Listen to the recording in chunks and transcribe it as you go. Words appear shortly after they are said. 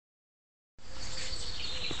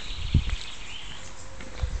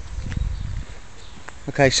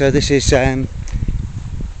Okay, so this is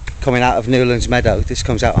coming out of Newlands Meadow. This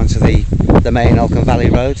comes out onto the main Olcombe Valley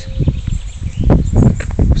Road.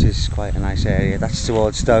 This is quite a nice area. That's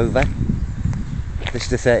towards Dover. This is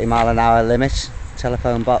the 30-mile-an-hour limit.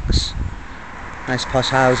 Telephone box. Nice posh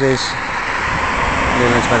houses.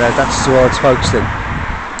 Newlands Meadow. That's towards Folkestone.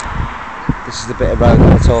 This is the bit of road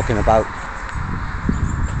that we're talking about.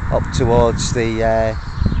 Up towards the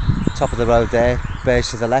top of the road there,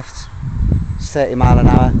 bears to the left. It's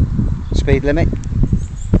 30-mile-an-hour speed limit.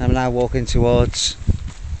 I'm now walking towards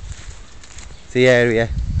the area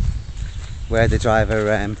where the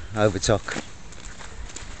driver overtook.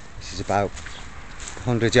 This is about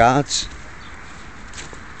 100 yards.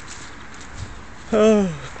 Oh.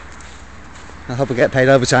 I hope I get paid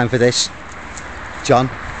overtime for this, John.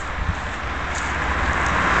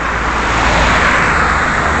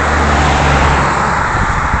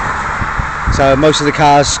 So most of the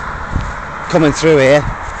cars coming through here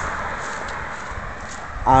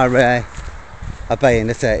are obeying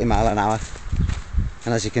the 30-mile-an-hour,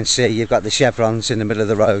 and as you can see, you've got the chevrons in the middle of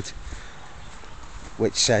the road,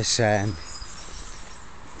 which says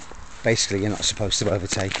basically you're not supposed to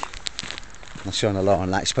overtake. I'm not showing the law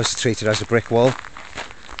on that. You're supposed to treat it as a brick wall.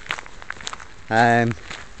 Getting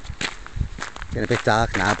a bit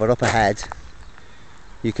dark now, but up ahead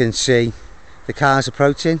you can see the cars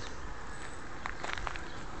approaching.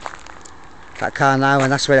 That car now,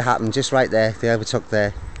 and that's where it happened, just right there. They overtook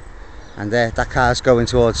there, and there, that car's going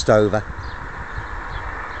towards Dover.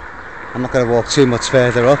 I'm not going to walk too much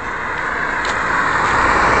further up,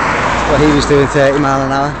 but he was doing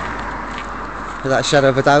 30-mile-an-hour without a shadow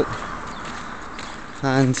of a doubt,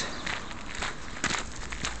 and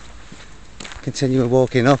continuing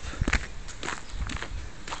walking up.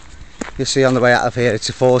 You'll see on the way out of here it's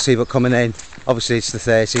a 40, but coming in obviously it's the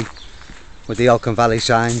 30 with the Olcombe Valley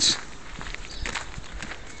signs.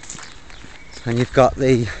 And you've got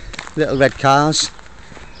the little red cars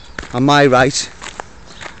on my right,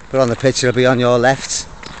 but on the picture it'll be on your left,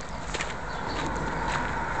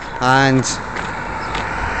 and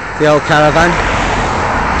the old caravan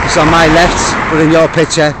is on my left, but in your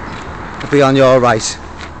picture it'll be on your right,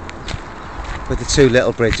 with the two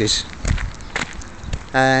little bridges.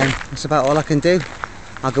 And that's about all I can do.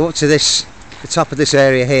 I'll go up to the top of this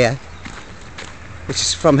area here, which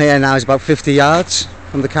is from here now is about 50 yards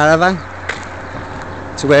from the caravan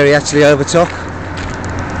to where he actually overtook.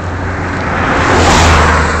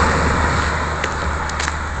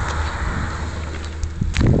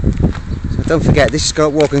 So don't forget, this is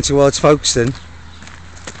walking towards Folkestone.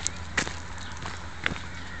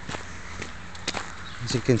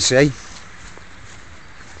 As you can see,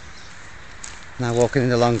 now walking in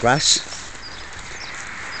the long grass.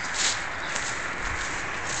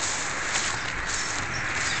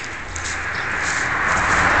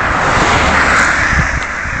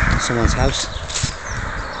 Someone's house.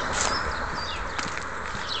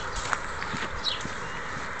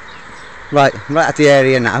 Right at the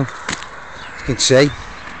area now. You can see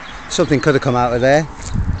something could have come out of there.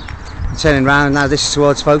 I'm turning round now. This is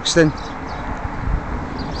towards Folkestone.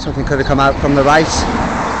 Something could have come out from the right.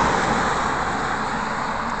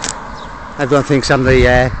 Everyone thinks I'm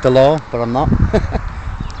the law, but I'm not.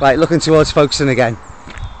 Right, looking towards Folkestone again.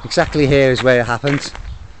 Exactly here is where it happened.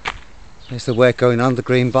 There's the work going on, the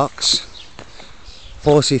green box.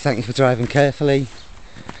 40, thank you for driving carefully.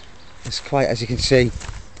 It's quite, as you can see,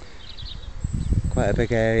 quite a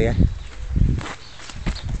big area.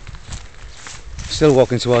 Still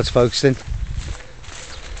walking towards Folkestone,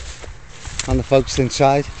 on the Folkestone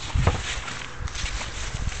side.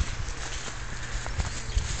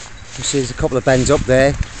 You see there's a couple of bends up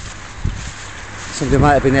there. Somebody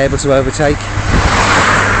might have been able to overtake.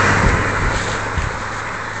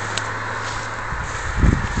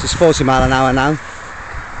 It's 40-mile-an-hour now,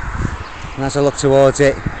 and as I look towards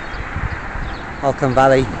it, Olcombe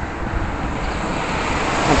Valley,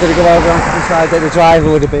 I'm going to go over onto the side that the driver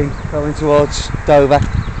would have been going towards Dover.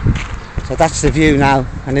 So that's the view now.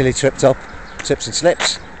 I nearly tripped up, trips and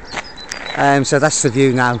slips. So that's the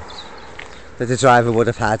view now that the driver would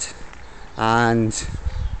have had, and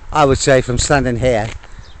I would say from standing here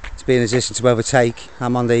to be in a position to overtake,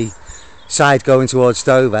 I'm on the side going towards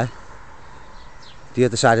Dover. The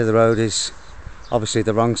other side of the road is obviously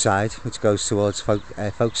the wrong side, which goes towards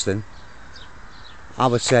Folkestone. I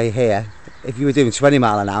would say here, if you were doing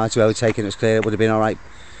 20-mile-an-hour to overtake and it was clear, it would have been alright.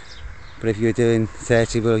 But if you were doing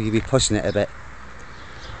 30, well, you'd be pushing it a bit.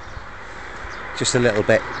 Just a little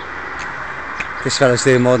bit. This fella's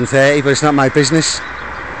doing more than 30, but it's not my business.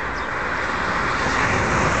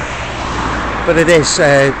 But it is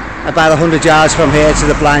about 100 yards from here to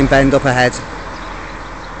the blind bend up ahead.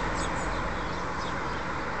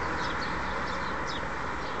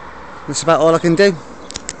 That's about all I can do.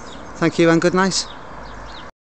 Thank you and good night.